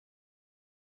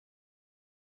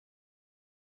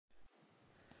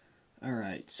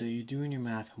Alright, so you're doing your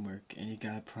math homework and you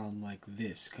got a problem like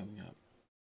this coming up.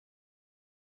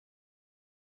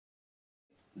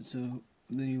 So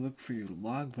then you look for your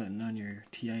log button on your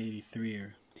TI-83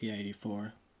 or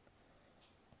TI-84,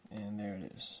 and there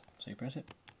it is. So you press it.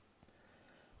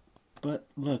 But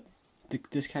look,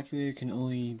 this calculator can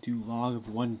only do log of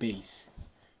one base,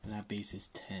 and that base is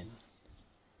 10.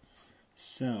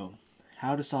 So,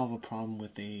 how to solve a problem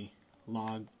with a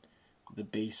log the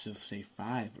base of, say,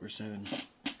 5 or 7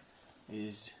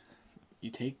 is you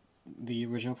take the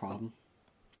original problem,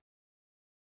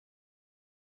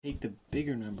 take the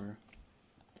bigger number,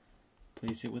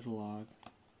 place it with a log,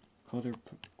 close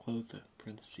the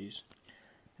parentheses,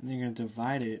 and then you're going to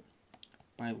divide it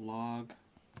by log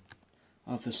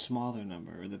of the smaller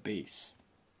number, or the base.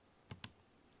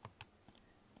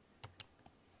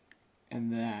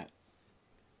 And that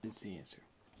is the answer.